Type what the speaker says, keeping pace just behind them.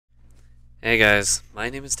Hey guys, my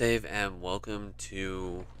name is Dave and welcome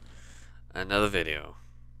to another video.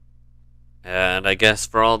 And I guess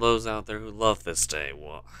for all those out there who love this day,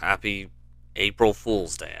 well, happy April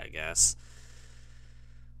Fool's Day, I guess.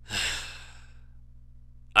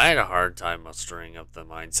 I had a hard time mustering up the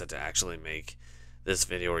mindset to actually make this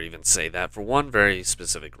video or even say that for one very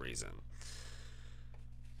specific reason.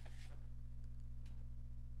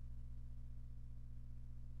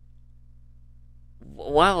 A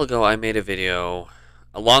while ago, I made a video,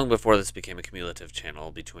 long before this became a cumulative channel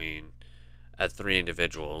between three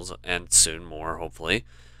individuals, and soon more, hopefully.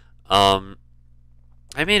 Um,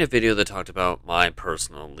 I made a video that talked about my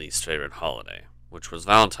personal least favorite holiday, which was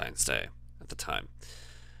Valentine's Day at the time.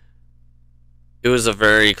 It was a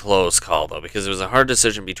very close call, though, because it was a hard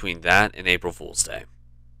decision between that and April Fool's Day.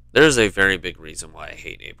 There's a very big reason why I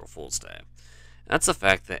hate April Fool's Day. That's the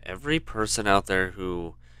fact that every person out there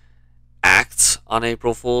who acts on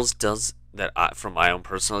April Fool's does that, from my own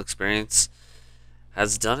personal experience,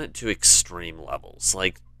 has done it to extreme levels.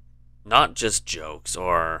 Like, not just jokes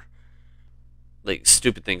or like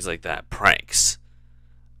stupid things like that, pranks.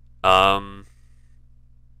 Um,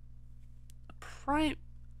 prime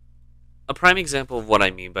a prime example of what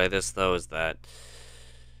I mean by this, though, is that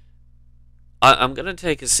I'm gonna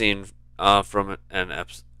take a scene from an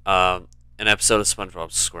episode of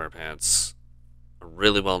SpongeBob SquarePants, a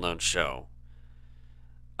really well-known show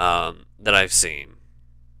that I've seen.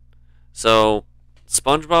 So,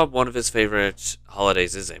 SpongeBob, one of his favorite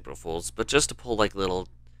holidays is April Fool's, but just to pull like little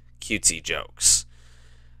cutesy jokes.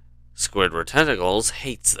 Squidward Tentacles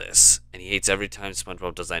hates this, and he hates every time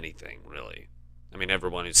SpongeBob does anything, really. I mean,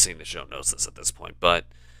 everyone who's seen the show knows this at this point, but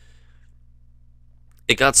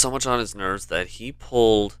it got so much on his nerves that he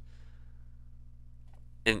pulled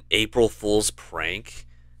an April Fool's prank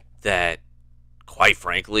that, quite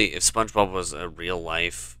frankly, if SpongeBob was a real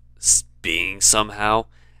life being somehow,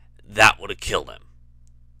 that would have killed him.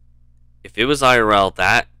 If it was IRL,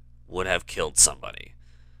 that would have killed somebody.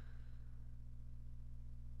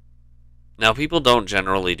 Now, people don't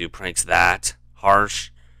generally do pranks that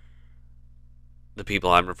harsh, the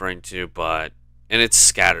people I'm referring to, and it's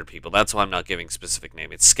scattered people. That's why I'm not giving specific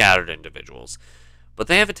name. It's scattered individuals. But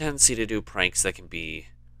they have a tendency to do pranks that can be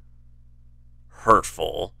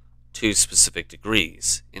hurtful to specific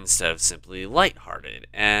degrees instead of simply lighthearted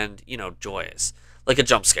and, joyous. Like a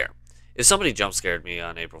jump scare. If somebody jump scared me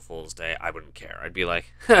on April Fool's Day, I wouldn't care. I'd be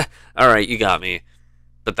like, alright, you got me.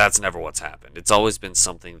 But that's never what's happened. It's always been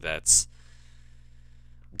something that's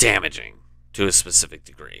damaging to a specific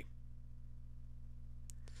degree.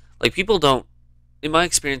 Like, people don't, in my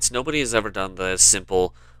experience, nobody has ever done the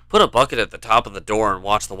simple, put a bucket at the top of the door and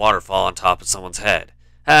watch the water fall on top of someone's head.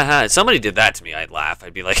 Haha, if somebody did that to me, I'd laugh.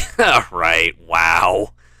 I'd be like, alright,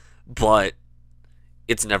 wow. But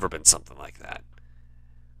it's never been something like that.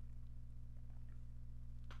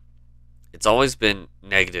 It's always been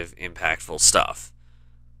negative, impactful stuff.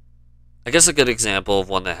 I guess a good example of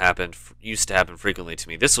one that used to happen frequently to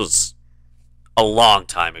me. This was a long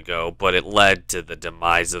time ago, but it led to the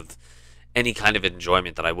demise of any kind of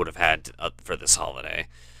enjoyment that I would have had for this holiday.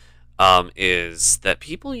 Is that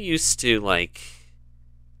people used to like.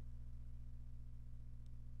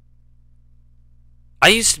 I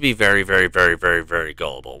used to be very, very, very, very, very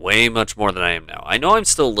gullible. Way much more than I am now. I know I'm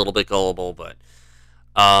still a little bit gullible, but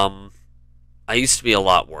I used to be a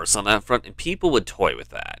lot worse on that front, and people would toy with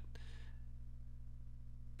that.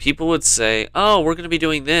 People would say, "Oh, we're going to be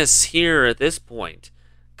doing this here at this point.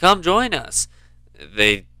 Come join us."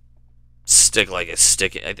 They stick like a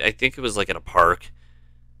stick. I think it was like at a park,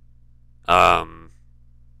 um,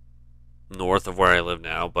 north of where I live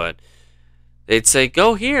now. But they'd say,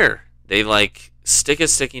 "Go here." They like stick a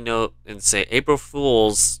sticky note and say April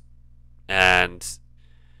Fools, and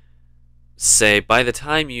say, "By the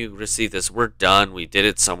time you receive this, we're done. We did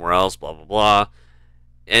it somewhere else." Blah blah blah.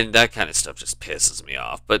 And that kind of stuff just pisses me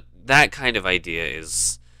off. But that kind of idea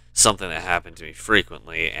is something that happened to me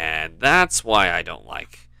frequently, and that's why I don't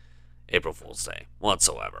like April Fool's Day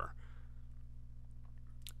whatsoever.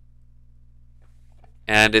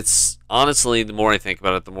 And it's honestly, the more I think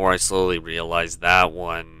about it, the more I slowly realize that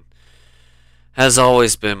one has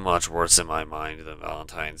always been much worse in my mind than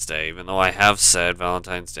Valentine's Day. Even though I have said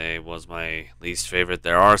Valentine's Day was my least favorite,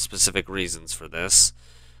 there are specific reasons for this.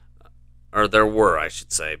 Or there were, I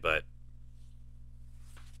should say, but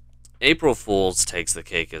April Fool's takes the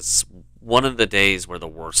cake as one of the days where the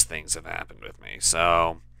worst things have happened with me.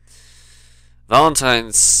 So,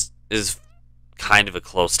 Valentine's is kind of a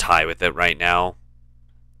close tie with it right now.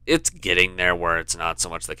 It's getting there where it's not so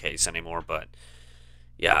much the case anymore, but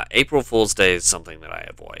yeah, April Fool's Day is something that I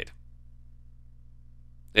avoid.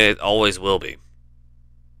 It always will be.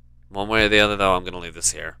 One way or the other, though, I'm going to leave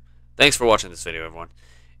this here. Thanks for watching this video, everyone.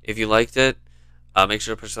 If you liked it, make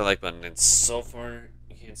sure to push that like button. And so far,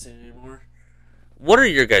 you can't say it anymore. What are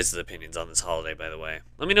your guys' opinions on this holiday, by the way?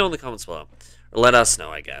 Let me know in the comments below. Or let us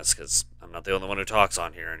know, I guess, because I'm not the only one who talks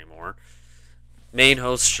on here anymore. Main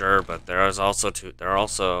host, sure, but there are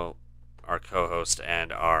also our co-host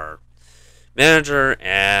and our manager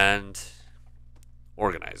and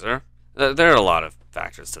organizer. There are a lot of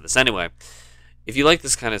factors to this. Anyway, if you like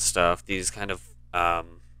this kind of stuff, these kind of, I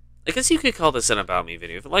guess you could call this an About Me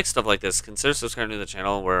video. If you like stuff like this, consider subscribing to the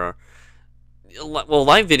channel where, well,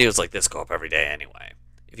 live videos like this go up every day anyway.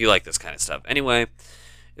 If you like this kind of stuff. Anyway,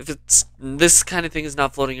 if this kind of thing is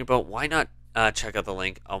not floating your boat, why not check out the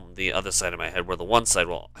link on the other side of my head where the one side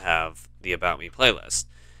will have the About Me playlist.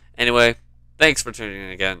 Anyway, thanks for tuning in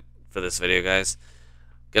again for this video, guys.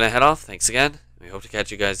 Gonna head off. Thanks again. We hope to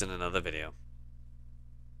catch you guys in another video.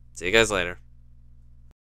 See you guys later.